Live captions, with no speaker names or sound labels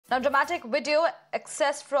Now, dramatic video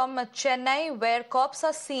accessed from Chennai where cops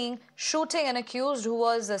are seen shooting an accused who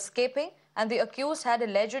was escaping, and the accused had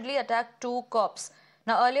allegedly attacked two cops.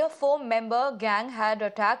 Now, earlier, four-member gang had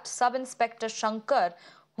attacked Sub-Inspector Shankar,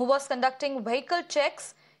 who was conducting vehicle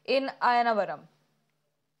checks in Ayanavaram.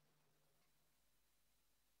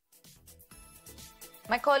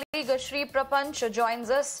 My colleague Shri Prapanch joins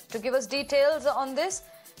us to give us details on this.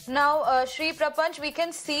 Now, Shri Prapanch, we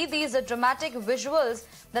can see these dramatic visuals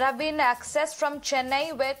that have been accessed from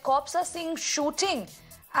Chennai where cops are seen shooting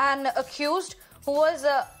an accused who was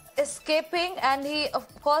escaping, and he, of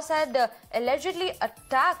course, had allegedly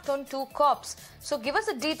attacked on two cops. So give us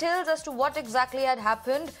the details as to what exactly had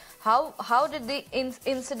happened. How did the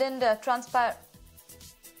incident transpire?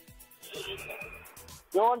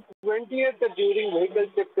 On 20th, during vehicle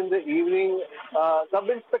checks in the evening,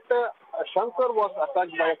 Sub-Inspector Shankar was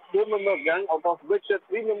attacked by a four-member gang, out of which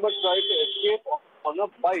three members tried to escape on a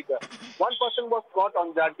bike. One person was caught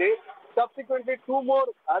on that day. Subsequently, two more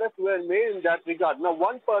arrests were made in that regard. Now,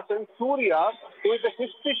 one person, Surya, who is a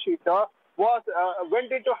history sheeter,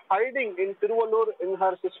 went into hiding in Thiruvallur in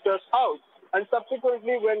her sister's house. And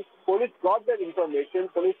subsequently, when police got that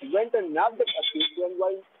information, police went and nabbed the accused, and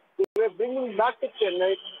while they were bringing back to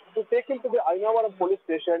Chennai to take him to the Aynavaram police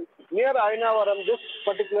station. Near Aynavaram, this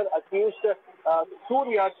particular accused,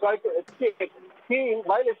 Surya, tried to escape.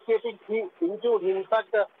 While escaping, he injured him. In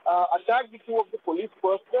fact, attacked two of the police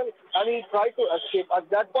personnel, and he tried to escape.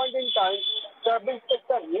 At that point in time,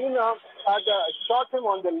 Sub-Inspector Meena had shot him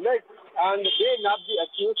on the leg, and they nabbed the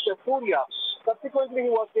accused, Surya. Subsequently,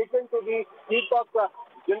 he was taken to the Deepak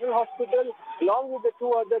General Hospital along with the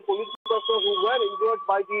two other police officers who were injured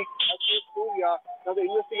by the accused Surya. Now the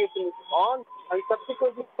investigation is on, and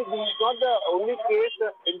subsequently this is not the only case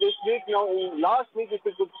in this week. Now in last week, if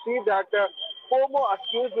you could see that four more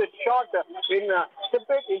accused were shot in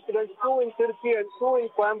separate incidents, two in Tirupati and two in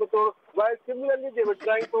Coimbatore, while similarly they were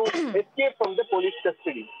trying to escape from the police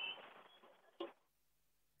custody.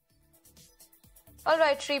 All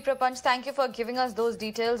right, Shri Prapanch, thank you for giving us those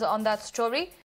details on that story.